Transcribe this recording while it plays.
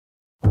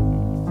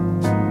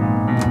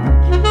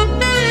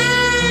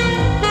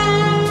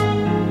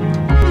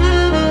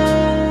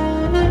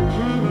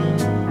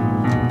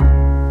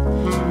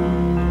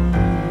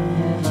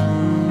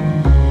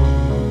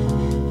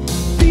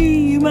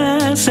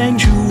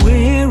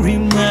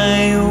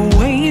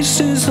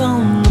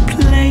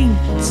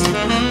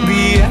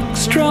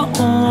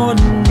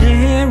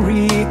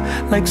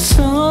like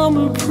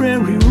summer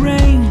prairie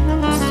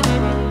rains.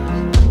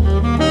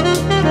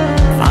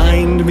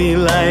 Find me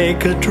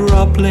like a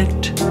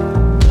droplet,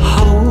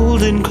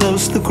 holding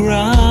close the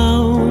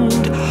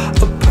ground,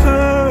 a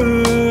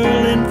pearl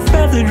in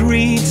feathered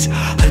reeds,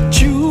 a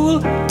jewel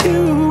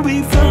to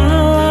be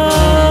found.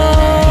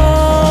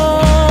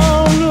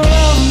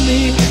 Love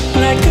me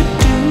like a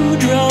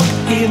dewdrop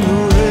in the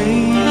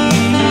rain,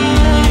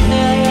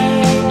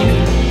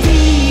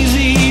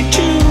 easy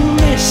to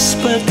miss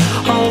but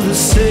all the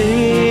same.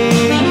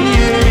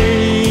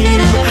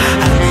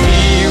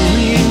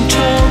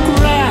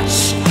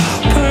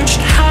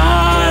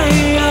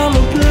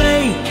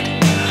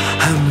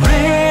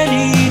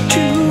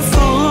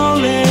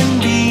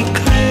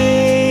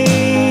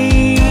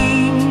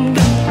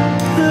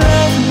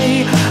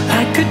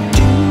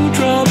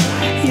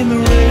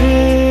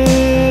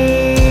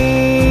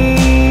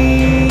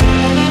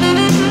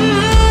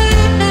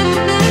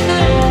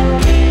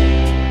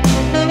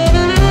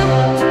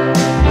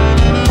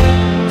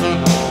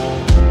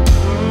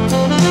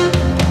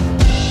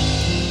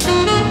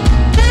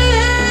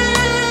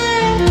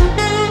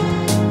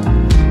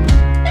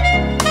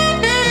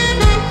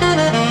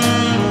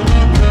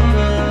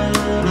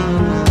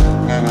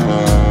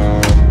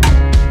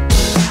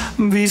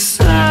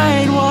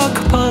 Sidewalk,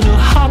 puddle,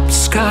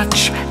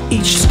 hopscotch,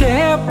 each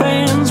step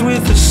ends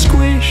with a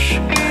squish.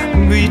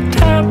 Be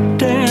tap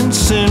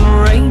dancing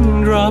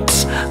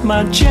raindrops,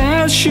 my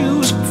jazz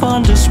shoes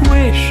fond to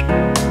swish.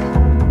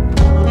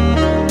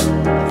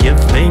 You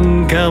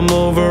think I'm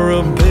over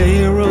a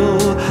barrel,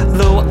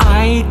 though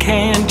I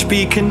can't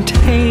be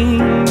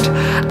contained.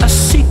 A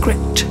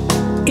secret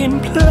in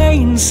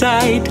plain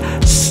sight,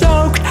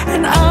 soaked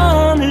and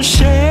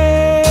unashamed.